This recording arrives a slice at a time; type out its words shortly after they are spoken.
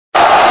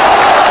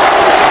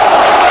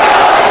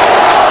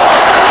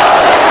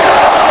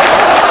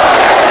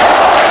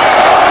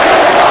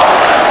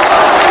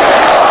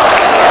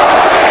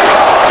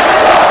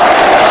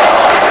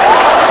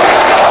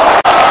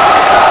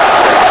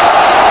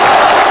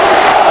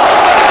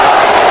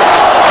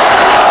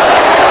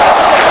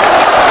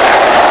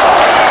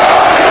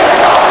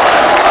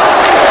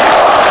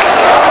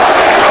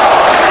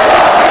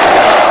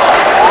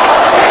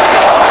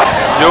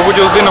कुछ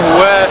उस दिन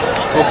हुआ है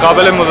वो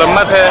काबिल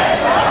मज़म्मत है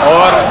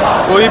और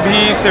कोई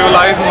भी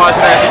सिविलाइज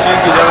मुआशरा ऐसी चीज़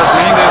की इजाज़त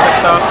नहीं दे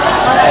सकता।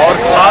 और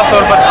ख़ास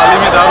तौर पर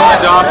तालीमी इदारों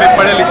में जहाँ पे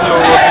पढ़े लिखे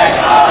लोग होते हैं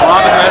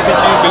वहाँ पर ऐसी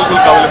चीज़ बिल्कुल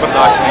काबिल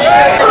बर्दाश्त नहीं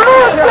है।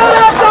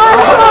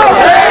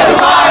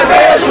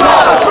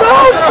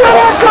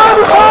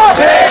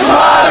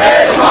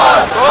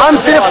 हम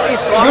सिर्फ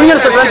इस यूनियन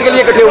संक्रांति के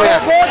लिए इकट्ठे हुए हैं।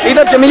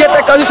 इधर जमीयत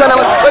है, काजी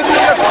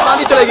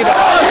कोई चलेगी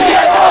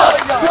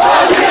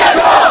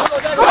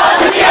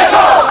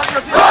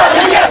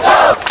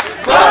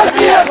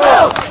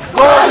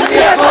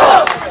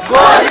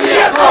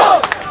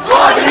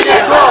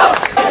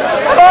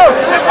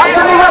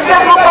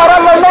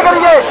लड़ने के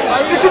लिए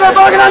किसी ने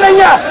भागना नहीं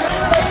है।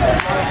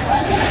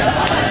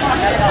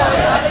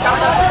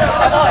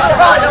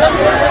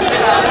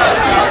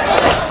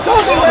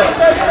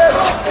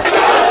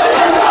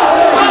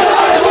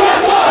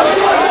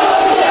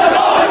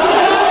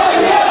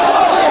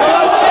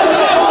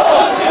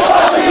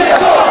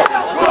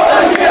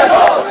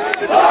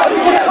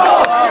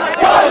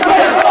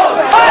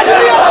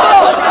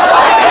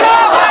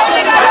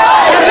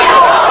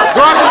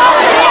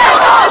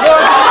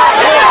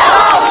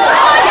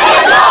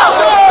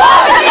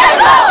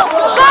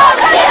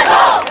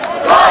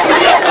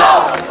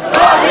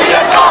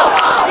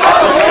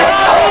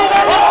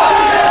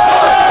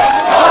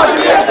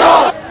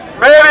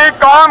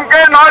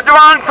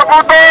 नौजवान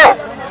सपूतों,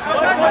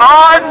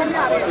 आज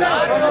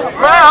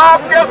मैं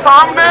आपके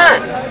सामने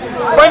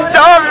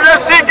पंजाब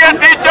यूनिवर्सिटी के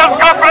टीचर्स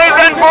का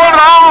प्रेसिडेंट बोल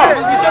रहा हूँ।